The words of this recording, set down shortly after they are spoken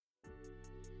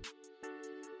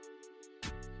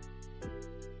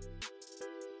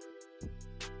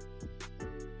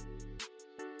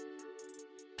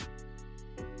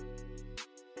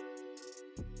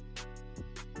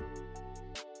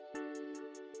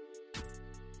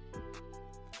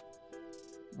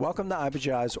Welcome to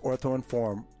IBGI's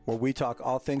OrthoINFORM, where we talk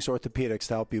all things orthopedics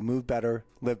to help you move better,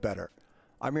 live better.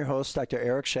 I'm your host, Dr.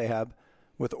 Eric Chehab.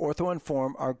 With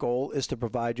OrthoINFORM, our goal is to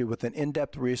provide you with an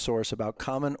in-depth resource about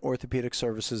common orthopedic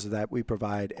services that we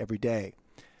provide every day.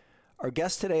 Our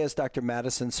guest today is Dr.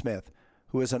 Madison Smith,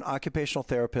 who is an occupational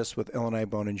therapist with Illinois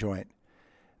Bone & Joint.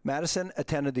 Madison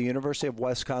attended the University of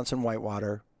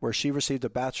Wisconsin-Whitewater, where she received a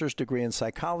bachelor's degree in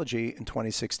psychology in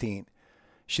 2016.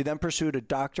 She then pursued a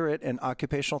doctorate in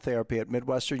occupational therapy at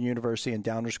Midwestern University in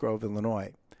Downers Grove,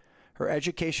 Illinois. Her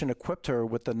education equipped her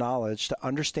with the knowledge to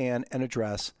understand and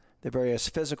address the various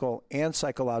physical and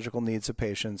psychological needs of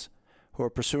patients who are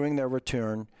pursuing their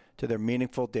return to their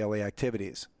meaningful daily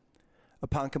activities.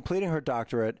 Upon completing her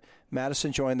doctorate,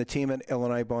 Madison joined the team at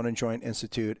Illinois Bone & Joint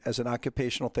Institute as an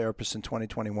occupational therapist in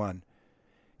 2021.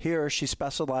 Here, she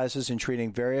specializes in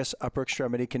treating various upper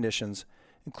extremity conditions,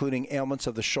 including ailments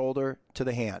of the shoulder to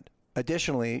the hand.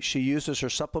 Additionally, she uses her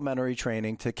supplementary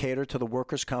training to cater to the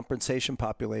workers' compensation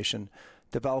population,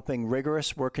 developing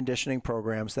rigorous work conditioning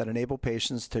programs that enable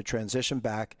patients to transition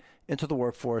back into the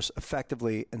workforce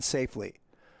effectively and safely.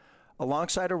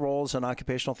 Alongside her role as an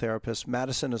occupational therapist,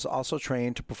 Madison is also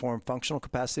trained to perform functional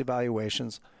capacity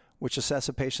evaluations, which assess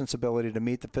a patient's ability to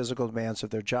meet the physical demands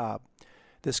of their job.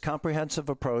 This comprehensive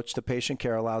approach to patient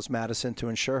care allows Madison to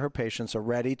ensure her patients are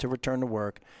ready to return to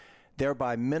work,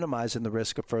 thereby minimizing the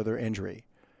risk of further injury.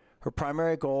 Her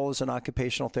primary goal as an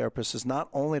occupational therapist is not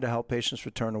only to help patients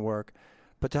return to work,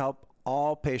 but to help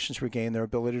all patients regain their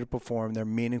ability to perform their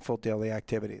meaningful daily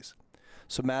activities.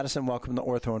 So Madison, welcome to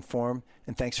OrthoINFORM,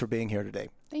 and thanks for being here today.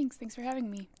 Thanks for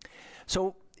having me.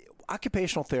 So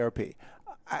occupational therapy,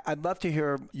 I'd love to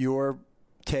hear your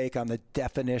take on the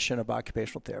definition of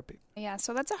occupational therapy. Yeah,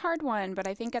 so that's a hard one, but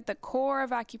I think at the core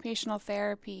of occupational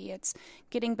therapy, it's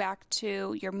getting back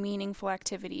to your meaningful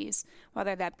activities,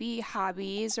 whether that be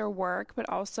hobbies or work, but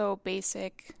also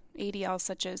basic ADL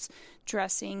such as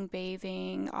dressing,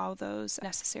 bathing, all those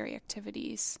necessary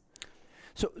activities.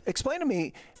 So explain to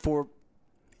me,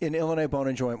 in Illinois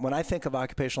Bone & Joint, when I think of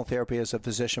occupational therapy as a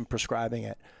physician prescribing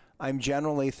it, I'm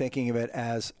generally thinking of it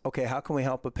as, okay, how can we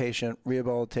help a patient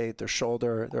rehabilitate their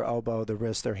shoulder, their elbow, their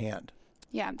wrist, their hand?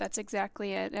 Yeah, that's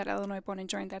exactly it. At Illinois Bone &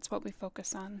 Joint, that's what we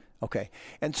focus on. Okay.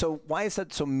 And so why is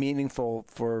that so meaningful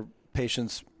for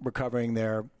patients recovering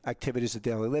their activities of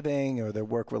daily living or their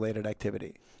work-related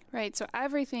activity? Right. So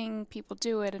everything people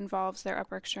do, it involves their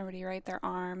upper extremity, right? Their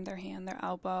arm, their hand, their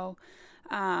elbow.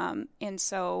 And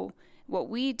so what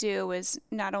we do is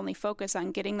not only focus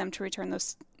on getting them to return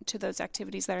to those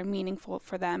activities that are meaningful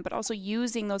for them, but also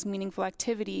using those meaningful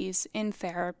activities in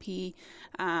therapy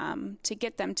to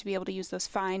get them to be able to use those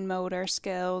fine motor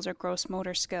skills or gross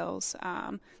motor skills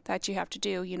that you have to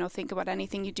do. You know, think about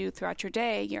anything you do throughout your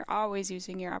day. You're always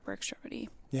using your upper extremity.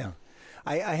 Yeah.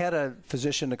 I had a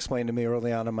physician explain to me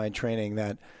early on in my training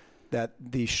that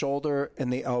the shoulder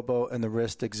and the elbow and the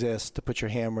wrist exist to put your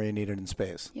hand where you need it in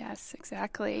space. Yes,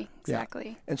 exactly. Yeah.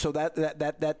 And so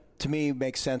that to me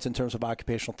makes sense in terms of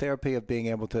occupational therapy, of being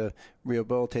able to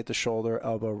rehabilitate the shoulder,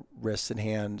 elbow, wrist, and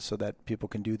hand so that people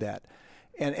can do that.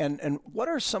 And what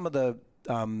are some of the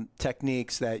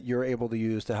techniques that you're able to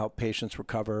use to help patients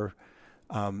recover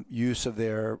use of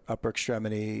their upper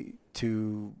extremity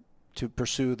to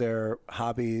pursue their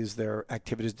hobbies, their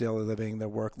activities of daily living, their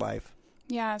work life?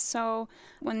 Yeah, so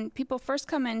when people first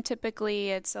come in,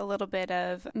 typically it's a little bit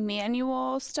of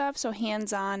manual stuff, so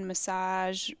hands-on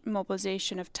massage,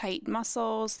 mobilization of tight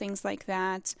muscles, things like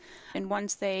that. And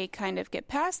once they kind of get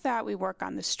past that, we work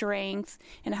on the strength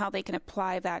and how they can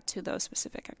apply that to those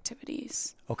specific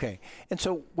activities. Okay. And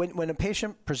so when a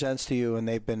patient presents to you and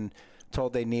they've been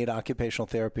told they need occupational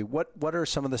therapy, what are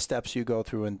some of the steps you go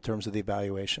through in terms of the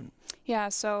evaluation? Yeah,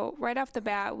 so right off the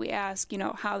bat, we ask,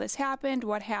 how this happened,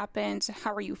 what happened,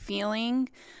 how are you feeling,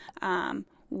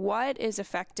 what is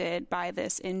affected by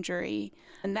this injury?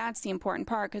 And that's the important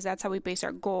part, because that's how we base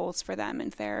our goals for them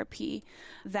in therapy.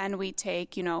 Then we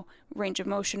take, range of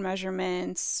motion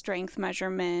measurements, strength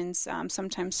measurements,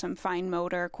 sometimes some fine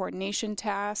motor coordination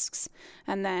tasks,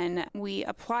 and then we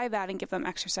apply that and give them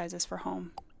exercises for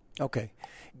home. Okay.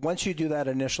 Once you do that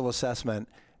initial assessment,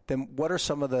 then what are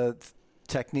some of the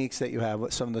techniques that you have,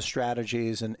 some of the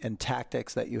strategies and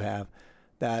tactics that you have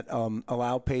that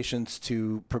allow patients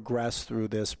to progress through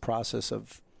this process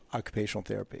of occupational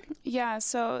therapy? Yeah,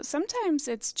 so sometimes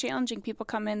it's challenging. People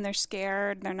come in, they're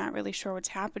scared, they're not really sure what's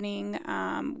happening,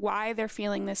 why they're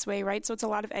feeling this way, right? So it's a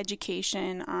lot of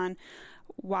education on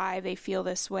why they feel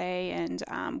this way and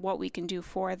what we can do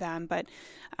for them. But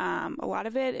a lot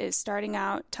of it is starting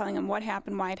out, telling them what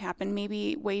happened, why it happened,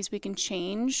 maybe ways we can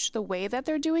change the way that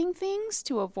they're doing things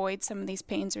to avoid some of these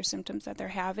pains or symptoms that they're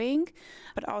having,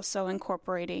 but also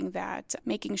incorporating that,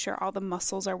 making sure all the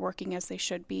muscles are working as they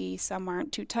should be. Some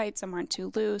aren't too tight, some aren't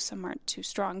too loose, some aren't too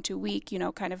strong, too weak,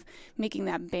 kind of making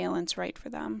that balance right for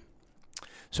them.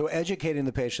 So educating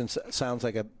the patients sounds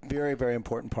like a very, very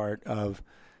important part of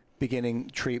beginning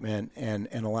treatment and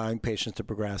allowing patients to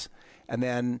progress. And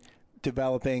then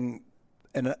developing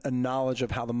a knowledge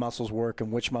of how the muscles work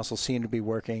and which muscles seem to be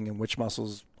working and which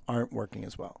muscles aren't working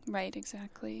as well. Right,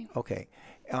 exactly. Okay.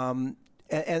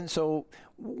 And so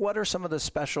what are some of the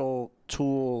special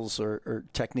tools or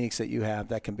techniques that you have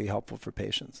that can be helpful for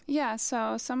patients? Yeah,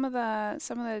 so some of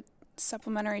the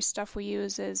supplementary stuff we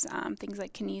use is things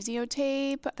like kinesio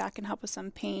tape. That can help with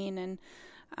some pain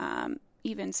and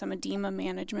even some edema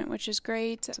management, which is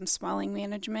great, some swelling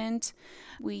management.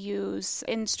 We use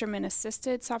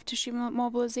instrument-assisted soft tissue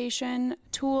mobilization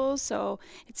tools. So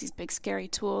it's these big, scary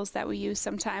tools that we use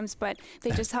sometimes, but they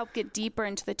just help get deeper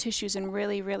into the tissues and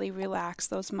really, really relax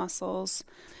those muscles.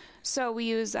 So we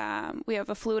use, we have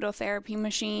a fluidotherapy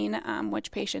machine,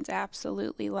 which patients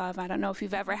absolutely love. I don't know if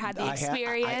you've ever had the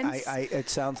experience. It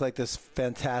sounds like this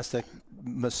fantastic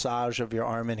massage of your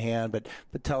arm and hand, but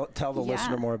tell the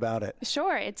listener more about it.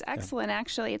 Sure. It's excellent,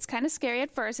 actually. It's kind of scary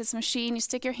at first. It's a machine. You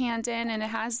stick your hand in, and it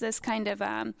has this kind of,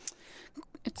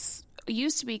 it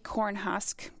used to be corn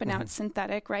husk, but now it's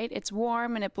synthetic, right? It's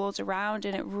warm and it blows around,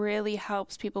 and it really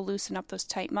helps people loosen up those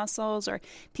tight muscles, or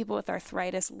people with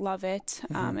arthritis love it.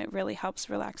 It really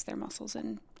helps relax their muscles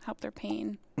and help their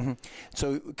pain.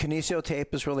 So kinesio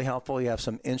tape is really helpful. You have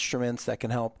some instruments that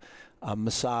can help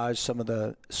massage some of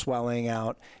the swelling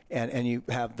out, and you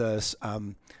have this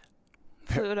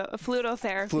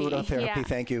Fluidotherapy. Fluidotherapy,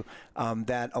 thank you.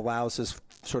 That allows this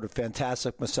sort of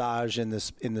fantastic massage in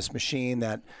this machine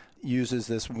that uses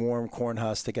this warm corn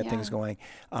husk to get things going.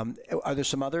 Are there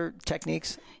some other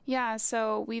techniques? Yeah,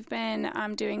 so we've been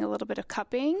doing a little bit of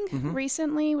cupping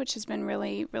recently, which has been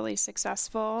really, really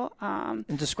successful. And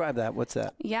describe that. What's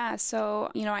that? Yeah,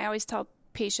 so, I always tell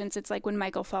patients, it's like when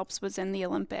Michael Phelps was in the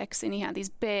Olympics and he had these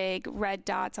big red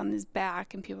dots on his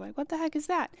back, and people are like, what the heck is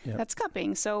that? Yep. That's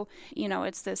cupping. So,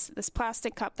 it's this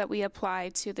plastic cup that we apply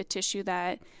to the tissue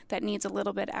that needs a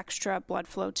little bit extra blood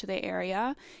flow to the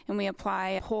area, and we apply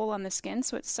a hole on the skin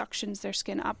so it suctions their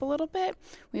skin up a little bit.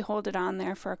 We hold it on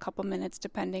there for a couple minutes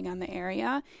depending on the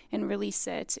area and release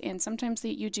it, and sometimes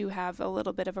you do have a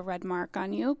little bit of a red mark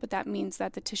on you, but that means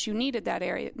that the tissue needed that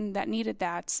area,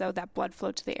 so that blood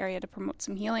flow to the area to promote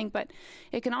some healing. But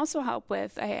it can also help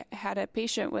with, I had a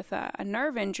patient with a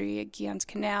nerve injury, a Guillen's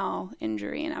canal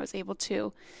injury, and I was able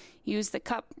to use the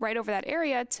cup right over that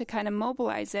area to kind of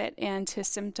mobilize it, and his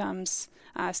symptoms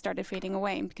started fading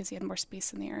away because he had more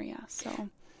space in the area.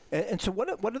 And so what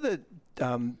are the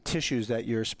tissues that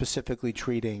you're specifically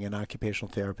treating in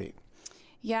occupational therapy?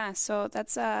 Yeah, so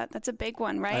that's a big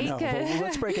one, right? I know. Well,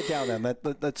 let's break it down then.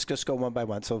 Let's just go one by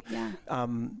one. So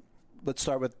let's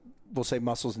start with, we'll say,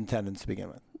 muscles and tendons to begin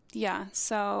with. Yeah,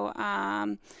 so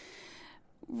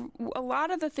a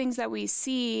lot of the things that we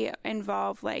see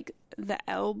involve like the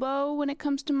elbow when it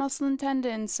comes to muscle and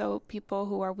tendons. So people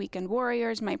who are weekend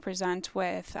warriors might present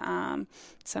with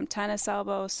some tennis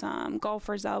elbow, some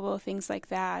golfer's elbow, things like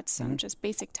that, some just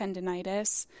basic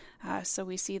tendinitis. So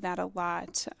we see that a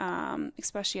lot,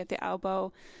 especially at the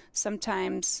elbow.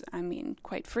 Sometimes,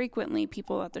 quite frequently,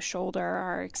 people at the shoulder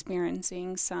are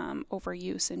experiencing some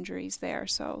overuse injuries there.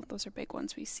 So those are big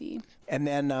ones we see. And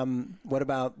then what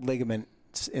about ligament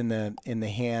in the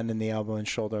hand and the elbow and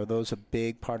shoulder? Are those a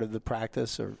big part of the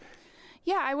practice, or?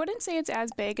 Yeah, I wouldn't say it's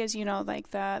as big as,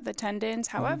 like the tendons.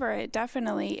 However, it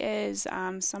definitely is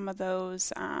some of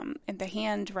those in the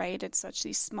hand, right? It's such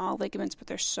these small ligaments, but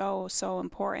they're so, so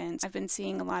important. I've been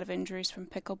seeing a lot of injuries from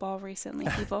pickleball recently,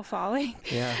 people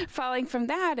falling from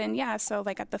that. And so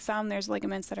like at the thumb, there's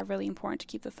ligaments that are really important to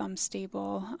keep the thumb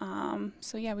stable.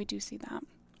 So we do see that.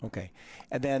 Okay.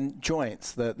 And then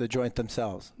joints, the joint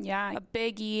themselves. Yeah. A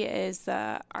biggie is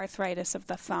the arthritis of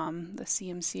the thumb, the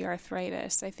CMC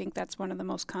arthritis. I think that's one of the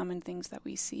most common things that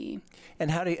we see.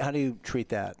 And how do you treat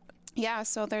that? Yeah,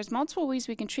 so there's multiple ways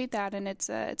we can treat that, and it's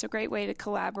a great way to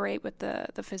collaborate with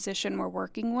the physician we're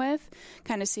working with,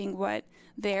 kind of seeing what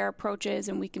their approach is,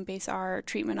 and we can base our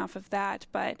treatment off of that.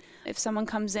 But if someone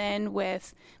comes in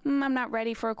with, I'm not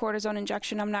ready for a cortisone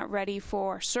injection, I'm not ready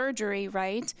for surgery,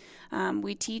 right?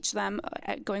 We teach them,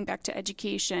 going back to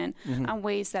education, on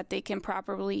ways that they can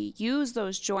properly use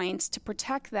those joints to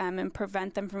protect them and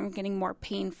prevent them from getting more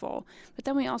painful. But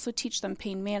then we also teach them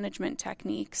pain management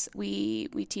techniques. We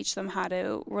teach them how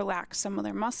to relax some of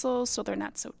their muscles so they're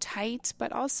not so tight,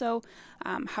 but also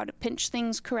how to pinch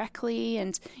things correctly,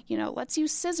 and let's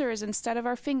use scissors instead of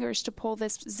our fingers to pull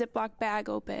this Ziploc bag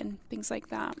open, things like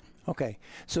that. Okay,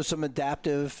 so some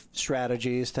adaptive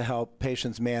strategies to help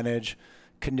patients manage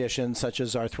conditions such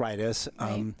as arthritis,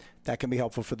 Right. that can be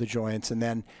helpful for the joints, and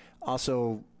then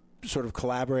also sort of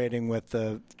collaborating with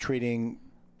the treating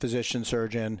physician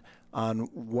surgeon on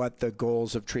what the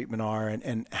goals of treatment are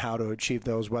and how to achieve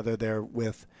those, whether they're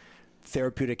with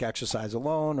therapeutic exercise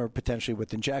alone or potentially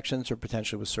with injections or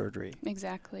potentially with surgery.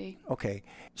 Exactly. Okay.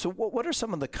 So what are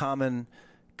some of the common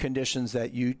conditions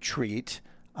that you treat?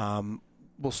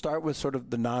 We'll start with sort of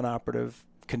the non-operative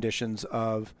conditions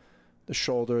of the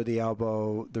shoulder, the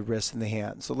elbow, the wrist, and the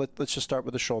hand. So let's just start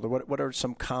with the shoulder. What are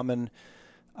some common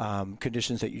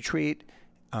conditions that you treat?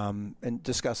 And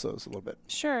discuss those a little bit.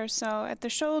 Sure. So at the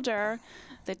shoulder,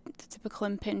 the typical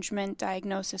impingement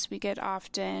diagnosis we get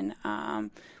often,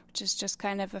 which is just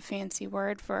kind of a fancy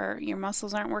word for your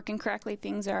muscles aren't working correctly,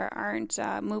 things aren't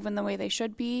moving the way they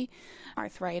should be.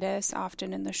 Arthritis,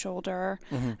 often in the shoulder.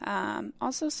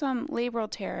 Also some labral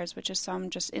tears, which is some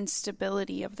just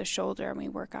instability of the shoulder, and we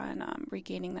work on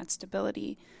regaining that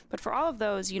stability. But for all of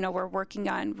those, we're working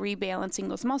on rebalancing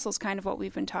those muscles, kind of what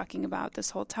we've been talking about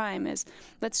this whole time is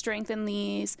let's strengthen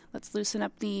these, let's loosen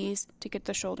up these to get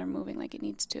the shoulder moving like it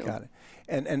needs to. Got it.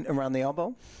 And around the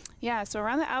elbow? Yeah, so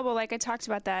around the elbow, like I talked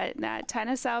about, that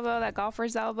tennis elbow, that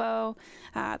golfer's elbow,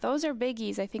 those are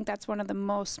biggies. I think that's one of the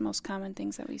most common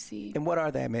things that we see. And what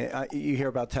are they? I mean, you hear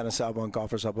about tennis elbow and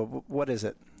golfer's elbow. What is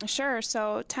it? Sure.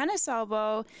 So tennis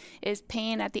elbow is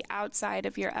pain at the outside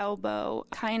of your elbow,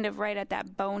 kind of right at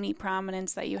that bony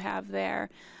prominence that you have there.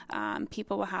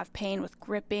 People will have pain with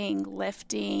gripping,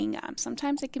 lifting.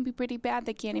 Sometimes it can be pretty bad.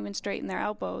 They can't even straighten their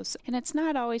elbows. And it's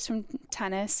not always from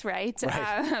tennis, right?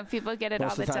 People get it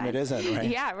Most all the of the time. time. It isn't, right?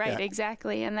 Yeah, right, Yeah.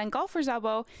 Exactly. And then golfer's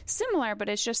elbow, similar, but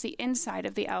it's just the inside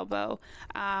of the elbow,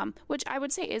 which I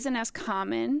would say isn't as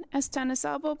common as tennis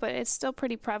elbow, but it's still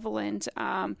pretty prevalent.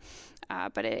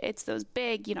 But it's those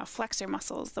big, flexor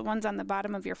muscles, the ones on the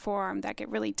bottom of your forearm that get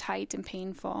really tight and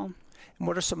painful. And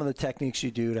what are some of the techniques you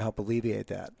do to help alleviate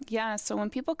that? Yeah, so when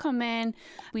people come in,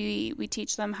 we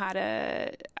teach them how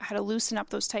to loosen up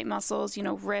those tight muscles,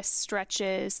 wrist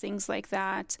stretches, things like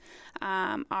that.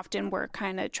 Often we're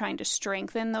kind of trying to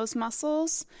strengthen those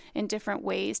muscles in different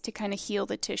ways to kind of heal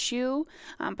the tissue.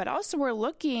 But also we're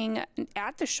looking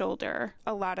at the shoulder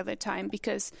a lot of the time,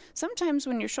 because sometimes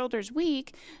when your shoulder's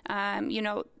weak,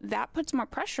 that puts more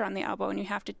pressure on the elbow, and you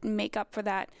have to make up for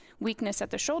that weakness at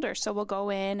the shoulder. So we'll go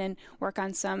in and work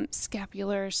on some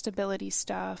scapular stability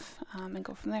stuff and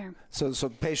go from there. So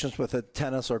patients with a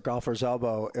tennis or golfer's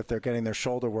elbow, if they're getting their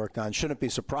shoulder work done, shouldn't be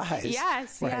surprised.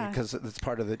 Yes, right, yeah. because it's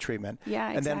part of the treatment. Yeah,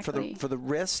 and exactly. then for the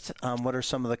wrist, what are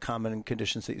some of the common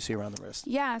conditions that you see around the wrist?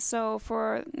 Yeah, so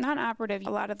for non-operative,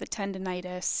 a lot of the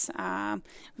tendinitis,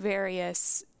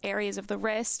 various areas of the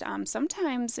wrist.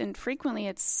 Sometimes and frequently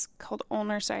it's called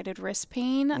ulnar-sided wrist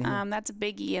pain. That's a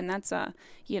biggie, and that's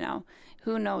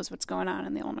who knows what's going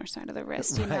on the ulnar side of the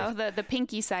wrist, Right. the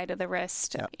pinky side of the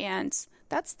wrist. Yeah. And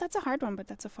that's a hard one, but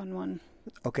that's a fun one.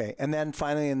 Okay, and then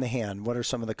finally in the hand, what are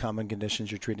some of the common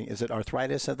conditions you're treating? Is it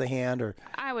arthritis of the hand, or?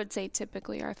 I would say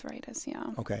typically arthritis, yeah.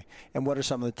 Okay, and what are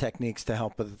some of the techniques to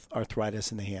help with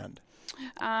arthritis in the hand?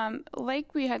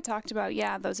 Like we had talked about,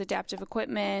 those adaptive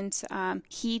equipment.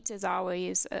 Heat is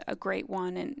always a great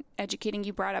one, and educating.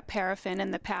 You brought up paraffin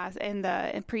in the past,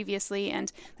 previously,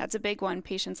 and that's a big one.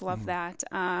 Patients love that.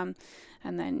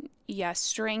 And then,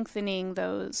 strengthening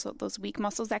those weak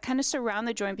muscles that kind of surround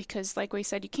the joint, because like we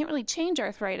said, you can't really change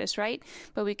arthritis, right?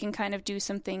 But we can kind of do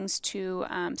some things to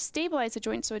stabilize the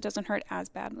joint so it doesn't hurt as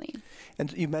badly.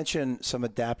 And you mentioned some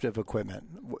adaptive equipment.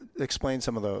 Explain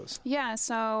some of those. Yeah,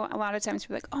 so a lot of times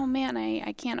people are like, oh man,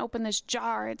 I can't open this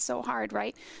jar. It's so hard,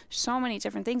 right? So many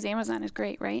different things. Amazon is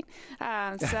great, right?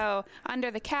 So under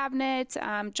the cabinet,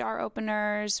 jar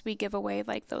openers, we give away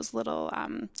like those little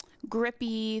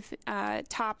grippy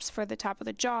tops for the top of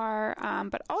the jar,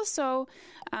 but also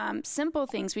simple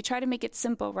things. We try to make it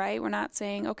simple, right? We're not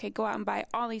saying, okay, go out and buy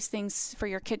all these things for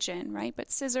your kitchen, right?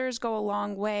 But scissors go a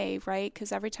long way, right?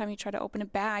 Because every time you try to open a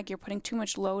bag, you're putting too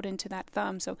much load into that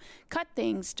thumb. So cut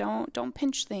things, don't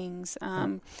pinch things.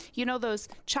 You know those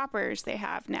choppers they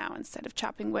have now, instead of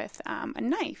chopping with a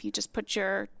knife, you just put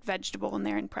your vegetable in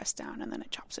there and press down, and then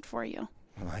it chops it for you.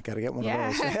 Well, I got to get one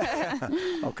of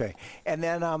those. Okay. And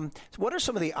then what are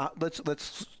some of the,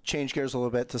 let's change gears a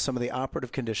little bit to some of the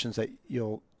operative conditions that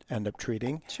you'll end up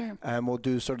treating. Sure. And we'll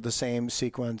do sort of the same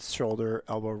sequence: shoulder,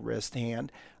 elbow, wrist,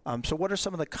 hand. So what are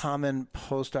some of the common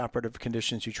post-operative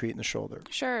conditions you treat in the shoulder?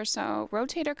 Sure. So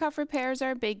rotator cuff repairs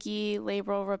are a biggie,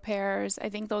 labral repairs. I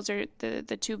think those are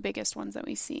the two biggest ones that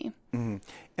we see. Mm-hmm.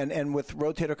 And with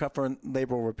rotator cuff and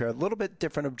labral repair, a little bit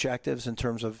different objectives in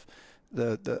terms of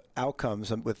the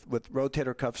outcomes. And with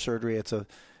rotator cuff surgery, it's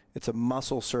a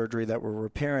muscle surgery that we're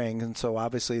repairing, and so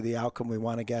obviously the outcome we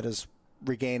want to get is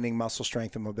regaining muscle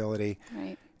strength and mobility.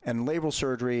 Right. And labral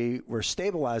surgery, we're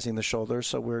stabilizing the shoulder,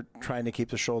 so we're trying to keep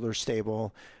the shoulder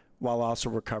stable while also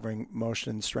recovering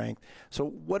motion and strength. So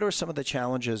what are some of the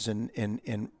challenges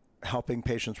in helping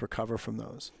patients recover from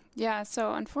those? Yeah,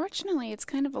 so unfortunately, it's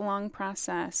kind of a long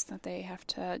process that they have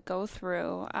to go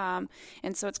through. And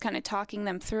so it's kind of talking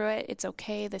them through it. It's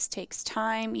okay. This takes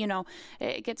time. You know,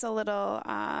 it gets a little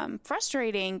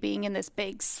frustrating being in this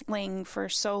big sling for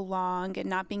so long and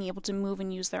not being able to move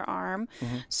and use their arm.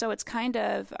 Mm-hmm. So it's kind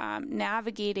of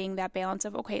navigating that balance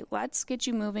of, okay, let's get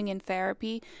you moving in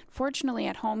therapy. Fortunately,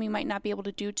 at home, you might not be able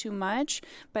to do too much,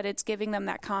 but it's giving them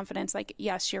that confidence, like,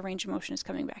 yes, your range of motion is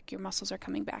coming back. Your muscles are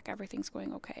coming back. Everything's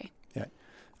going okay. Yeah.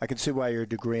 I can see why your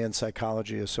degree in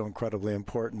psychology is so incredibly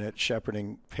important at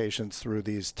shepherding patients through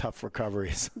these tough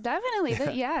recoveries. Definitely.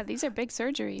 These are big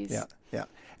surgeries. Yeah.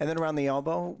 And then around the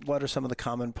elbow, what are some of the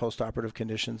common postoperative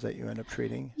conditions that you end up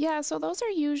treating? Yeah, so those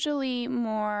are usually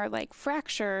more like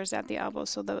fractures at the elbow,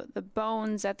 so the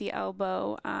bones at the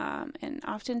elbow. And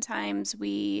oftentimes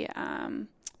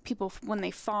people, when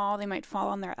they fall, they might fall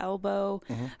on their elbow,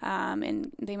 mm-hmm.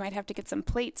 And they might have to get some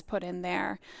plates put in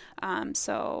there.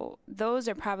 So those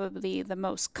are probably the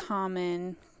most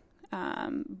common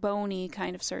bony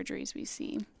kind of surgeries we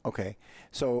see. Okay.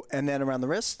 So, and then around the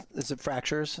wrist, is it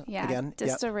fractures? Yeah, again?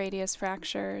 distal radius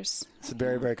fractures. It's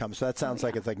very, very common. So that sounds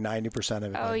like it's like 90%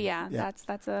 of it. Oh, yeah.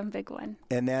 That's a big one.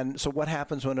 And then, so what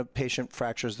happens when a patient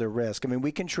fractures their wrist? I mean,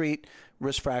 we can treat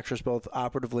wrist fractures both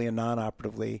operatively and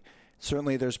non-operatively.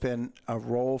 Certainly there's been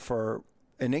an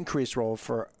increased role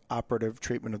for operative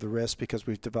treatment of the wrist because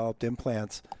we've developed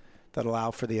implants that allow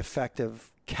for the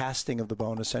effective casting of the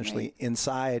bone essentially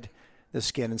inside the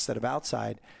skin instead of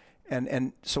outside.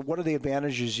 And so what are the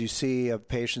advantages you see of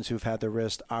patients who've had their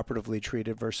wrist operatively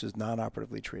treated versus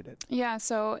non-operatively treated? Yeah,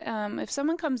 so if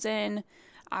someone comes in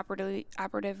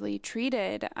operatively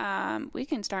treated, we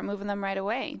can start moving them right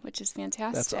away, which is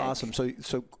fantastic. That's awesome.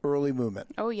 So early movement.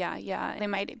 Oh, yeah. They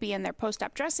might be in their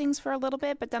post-op dressings for a little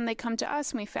bit, but then they come to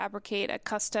us and we fabricate a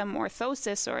custom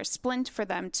orthosis or a splint for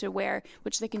them to wear,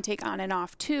 which they can take on and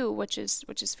off too, which is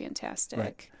fantastic.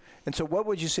 Right. And so what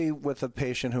would you see with a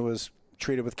patient who was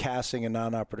treated with casting and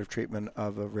non-operative treatment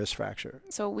of a wrist fracture?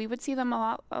 So we would see them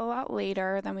a lot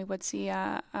later than we would see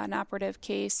an operative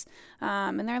case,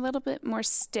 and they're a little bit more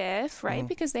stiff, right, mm-hmm.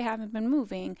 because they haven't been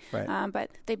moving. Right. But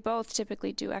they both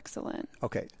typically do excellent.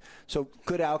 Okay, so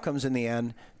good outcomes in the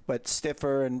end, but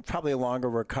stiffer and probably a longer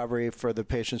recovery for the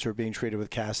patients who are being treated with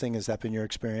casting. Has that been your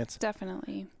experience?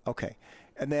 Definitely. Okay,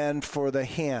 and then for the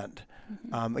hand.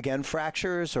 Mm-hmm. Again,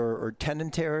 fractures or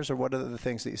tendon tears, or what are the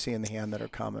things that you see in the hand that are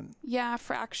common? Yeah,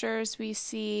 fractures we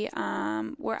see.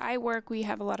 Where I work, we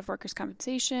have a lot of workers'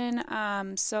 compensation,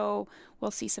 so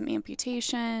we'll see some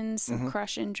amputations, some mm-hmm.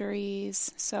 crush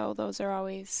injuries. So those are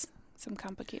always some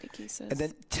complicated cases. And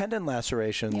then tendon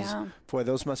lacerations. Yeah. Boy,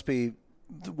 those must be.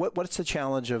 What's the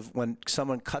challenge of when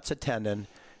someone cuts a tendon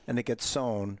and it gets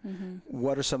sewn? Mm-hmm.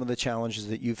 What are some of the challenges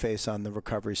that you face on the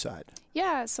recovery side?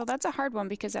 Yeah, so that's a hard one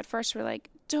because at first we're like,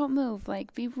 don't move,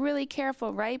 like be really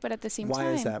careful, right? But at the same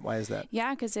time. Why is that?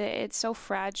 Yeah, because it's so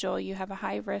fragile. You have a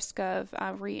high risk of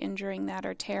re-injuring that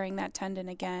or tearing that tendon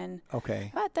again.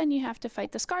 Okay. But then you have to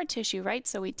fight the scar tissue, right?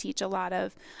 So we teach a lot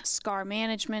of scar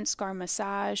management, scar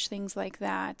massage, things like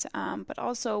that. But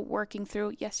also working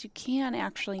through, yes, you can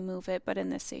actually move it, but in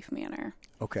this safe manner.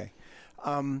 Okay.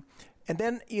 And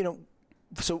then,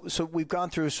 so we've gone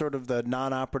through sort of the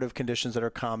non-operative conditions that are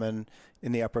common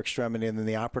in the upper extremity and then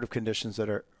the operative conditions that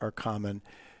are common.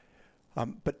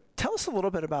 But Tell us a little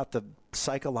bit about the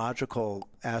psychological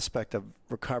aspect of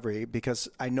recovery, because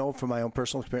I know from my own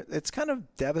personal experience, it's kind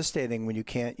of devastating when you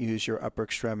can't use your upper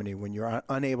extremity, when you're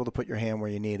unable to put your hand where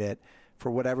you need it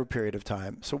for whatever period of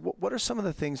time. So what are some of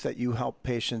the things that you help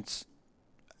patients,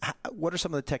 what are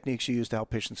some of the techniques you use to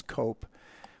help patients cope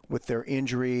with their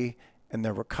injury and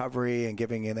their recovery and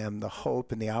giving them the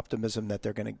hope and the optimism that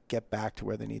they're going to get back to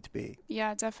where they need to be?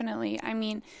 Yeah, definitely. I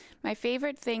mean, my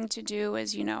favorite thing to do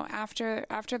is,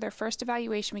 after their first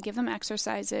evaluation, we give them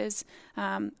exercises.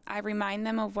 I remind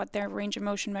them of what their range of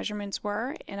motion measurements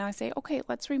were, and I say, okay,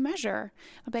 let's remeasure.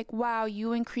 I'm like, wow,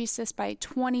 you increased this by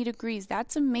 20 degrees.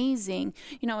 That's amazing.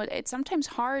 It's sometimes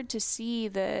hard to see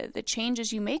the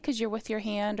changes you make because you're with your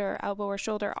hand or elbow or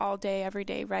shoulder all day, every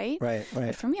day, right? Right.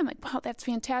 But for me, I'm like, wow, that's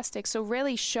fantastic. So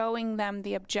really showing them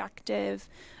the objective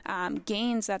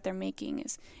gains that they're making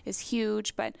is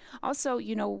huge. But also,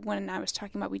 when I was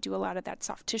talking about, we do a lot of that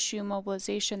soft tissue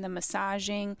mobilization, the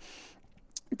massaging.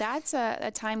 That's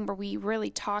a time where we really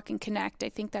talk and connect. I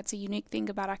think that's a unique thing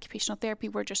about occupational therapy.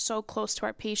 We're just so close to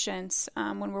our patients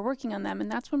when we're working on them, and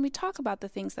that's when we talk about the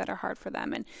things that are hard for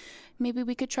them. And maybe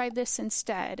we could try this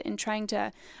instead, and trying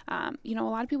to, a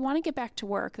lot of people want to get back to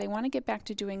work. They want to get back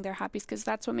to doing their hobbies because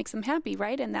that's what makes them happy,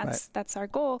 right? And that's our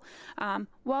goal.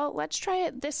 Well, let's try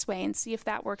it this way and see if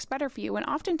that works better for you. And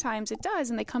oftentimes it does,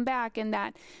 and they come back, and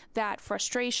that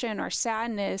frustration or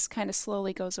sadness kind of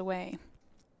slowly goes away.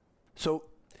 So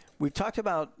we've talked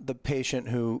about the patient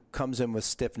who comes in with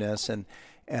stiffness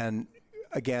and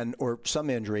again, or some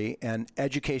injury, and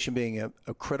education being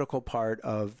a critical part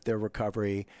of their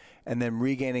recovery, and then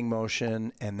regaining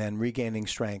motion and then regaining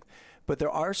strength. But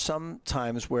there are some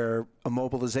times where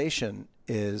immobilization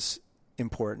is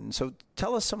important. So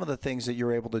tell us some of the things that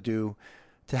you're able to do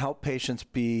to help patients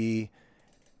be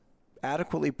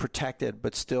adequately protected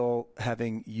but still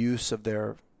having use of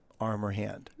their arm or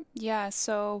hand. Yeah,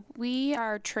 so we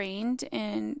are trained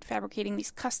in fabricating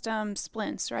these custom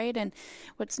splints, right? And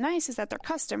what's nice is that they're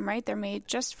custom, right? They're made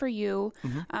just for you,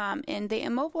 and they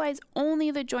immobilize only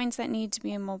the joints that need to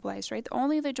be immobilized, right?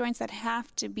 Only the joints that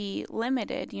have to be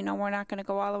limited. We're not going to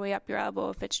go all the way up your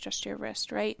elbow if it's just your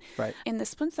wrist, right? Right. And the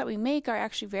splints that we make are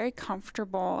actually very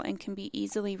comfortable and can be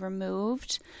easily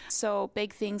removed. So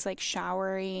big things like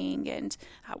showering and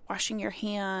washing your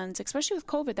hands, especially with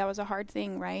COVID, that was a hard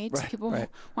thing, right? People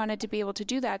wanted to be able to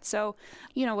do that. So,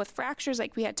 with fractures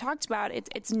like we had talked about,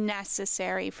 it's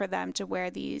necessary for them to wear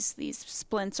these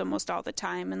splints almost all the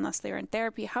time unless they're in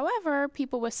therapy. However,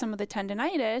 people with some of the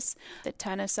tendinitis, the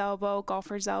tennis elbow,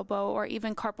 golfer's elbow, or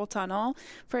even carpal tunnel,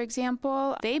 for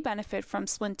example, they benefit from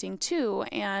splinting too.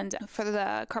 And for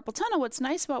the carpal tunnel, what's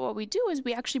nice about what we do is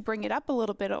we actually bring it up a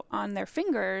little bit on their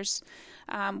fingers,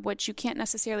 which you can't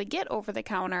necessarily get over the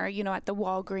counter, at the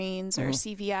Walgreens or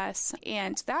CVS.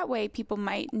 And that way people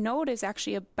might notice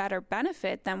actually a better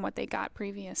benefit than what they got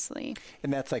previously.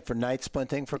 And that's like for night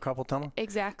splinting for carpal tunnel?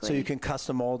 Exactly. So you can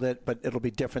custom mold it, but it'll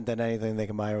be different than anything they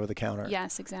can buy over the counter?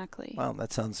 Yes, exactly. Wow,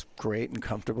 that sounds great and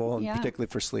comfortable, and particularly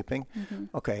for sleeping.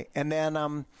 Okay, and then,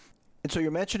 and so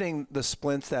you're mentioning the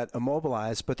splints that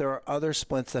immobilize, but there are other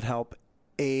splints that help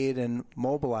aid in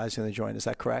mobilizing the joint. Is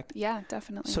that correct? Yeah,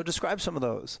 definitely. So describe some of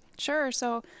those. Sure.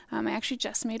 So I actually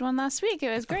just made one last week. It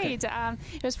was great. Okay.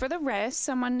 It was for the wrist.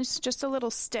 Someone who's just a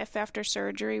little stiff after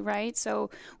surgery, right?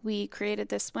 So we created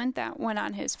this splint that went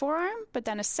on his forearm, but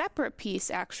then a separate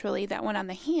piece actually that went on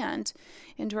the hand.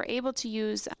 And we're able to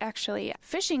use actually a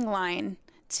fishing line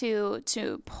to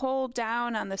pull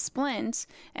down on the splint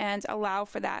and allow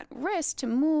for that wrist to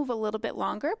move a little bit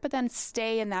longer, but then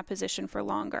stay in that position for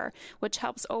longer, which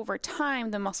helps over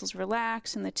time the muscles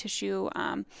relax and the tissue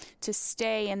to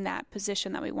stay in that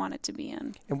position that we want it to be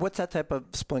in. And what's that type of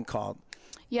splint called?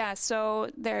 Yeah, so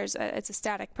it's a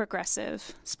static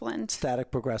progressive splint.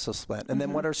 Static progressive splint. And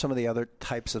then what are some of the other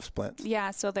types of splints?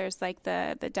 Yeah, so there's like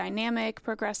the dynamic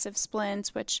progressive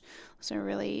splints, which those are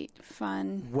really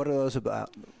fun. What are those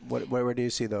about? Where do you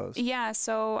see those? Yeah,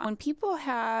 so when people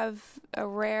have a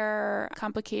rare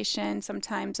complication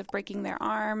sometimes of breaking their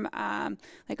arm,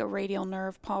 like a radial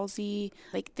nerve palsy,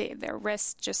 like their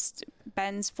wrist just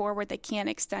bends forward, they can't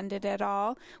extend it at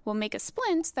all, we'll make a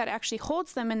splint that actually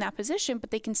holds them in that position, but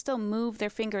they can still move their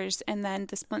fingers, and then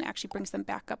the splint actually brings them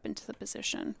back up into the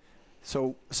position.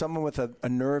 So someone with a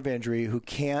nerve injury who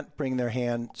can't bring their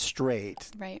hand straight,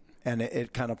 right, and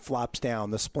it kind of flops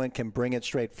down, the splint can bring it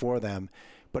straight for them,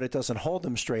 but it doesn't hold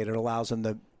them straight. It allows them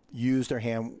to use their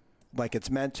hand like it's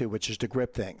meant to, which is to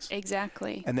grip things.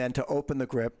 Exactly. And then to open the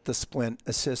grip, the splint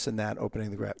assists in that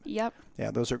opening the grip. Yep.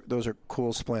 Yeah, those are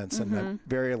cool splints and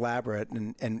very elaborate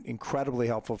and incredibly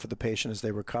helpful for the patient as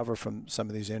they recover from some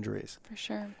of these injuries. For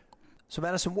sure. So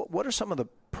Madison, what are some of the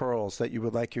pearls that you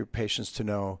would like your patients to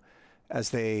know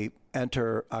as they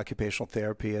enter occupational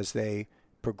therapy, as they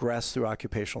progress through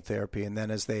occupational therapy, and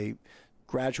then as they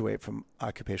graduate from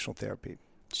occupational therapy?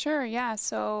 Sure, yeah.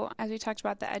 So as we talked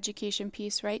about the education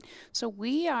piece, right? So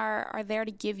we are there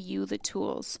to give you the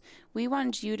tools. We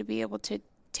want you to be able to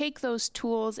take those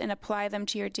tools and apply them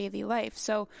to your daily life.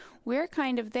 So we're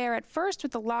kind of there at first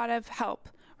with a lot of help,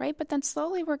 right? But then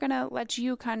slowly we're going to let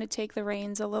you kind of take the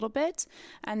reins a little bit.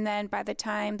 And then by the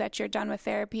time that you're done with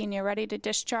therapy and you're ready to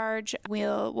discharge,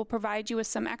 we'll provide you with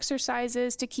some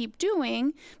exercises to keep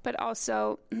doing, but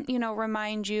also,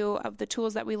 remind you of the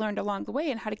tools that we learned along the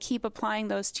way and how to keep applying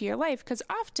those to your life. Because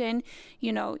often,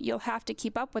 you'll have to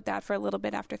keep up with that for a little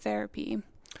bit after therapy.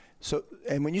 So,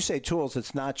 and when you say tools,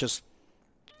 it's not just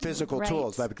physical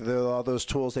tools, like there are all those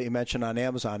tools that you mentioned on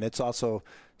Amazon. It's also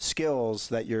skills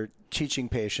that you're teaching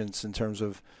patients in terms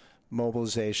of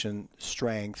mobilization,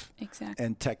 strength,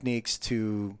 and techniques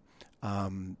to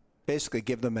basically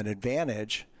give them an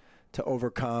advantage to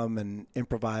overcome and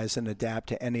improvise and adapt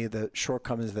to any of the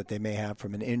shortcomings that they may have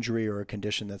from an injury or a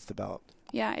condition that's developed.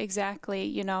 Yeah,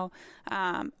 exactly.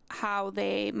 How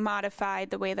they modified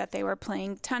the way that they were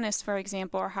playing tennis, for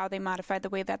example, or how they modified the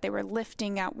way that they were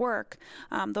lifting at work.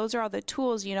 Those are all the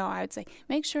tools, I would say,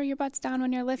 make sure your butt's down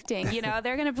when you're lifting.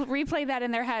 They're going to replay that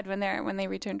in their head when they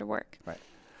return to work. Right.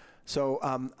 So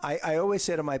I always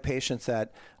say to my patients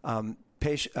that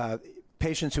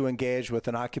patients who engage with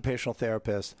an occupational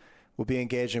therapist will be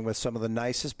engaging with some of the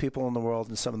nicest people in the world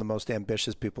and some of the most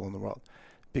ambitious people in the world,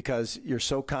 because you're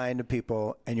so kind to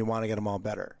people and you want to get them all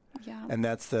better. Yeah. And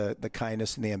that's the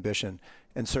kindness and the ambition.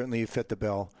 And certainly you fit the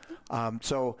bill.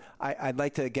 So I'd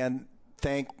like to, again,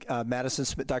 thank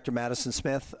Dr. Madison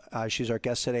Smith. She's our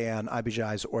guest today on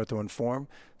IBJI's OrthoINFORM.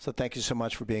 So thank you so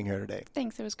much for being here today.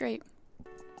 Thanks. It was great.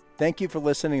 Thank you for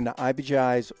listening to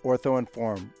IBJI's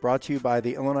OrthoINFORM, brought to you by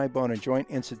the Illinois Bone and Joint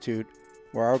Institute,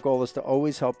 where our goal is to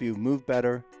always help you move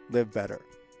better, live better.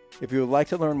 If you would like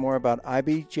to learn more about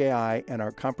IBJI and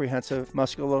our comprehensive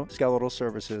musculoskeletal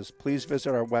services, please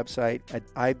visit our website at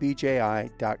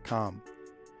ibji.com.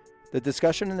 The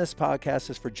discussion in this podcast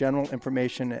is for general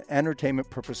information and entertainment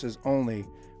purposes only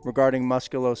regarding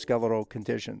musculoskeletal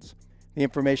conditions. The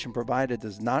information provided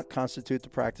does not constitute the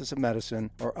practice of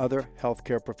medicine or other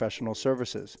healthcare professional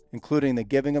services, including the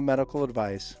giving of medical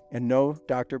advice, and no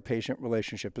doctor-patient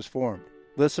relationship is formed.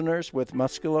 Listeners with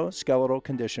musculoskeletal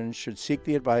conditions should seek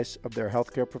the advice of their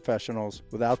healthcare professionals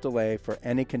without delay for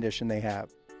any condition they have.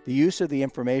 The use of the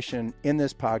information in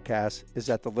this podcast is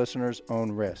at the listener's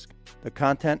own risk. The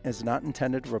content is not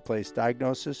intended to replace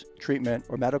diagnosis, treatment,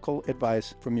 or medical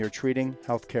advice from your treating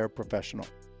healthcare professional.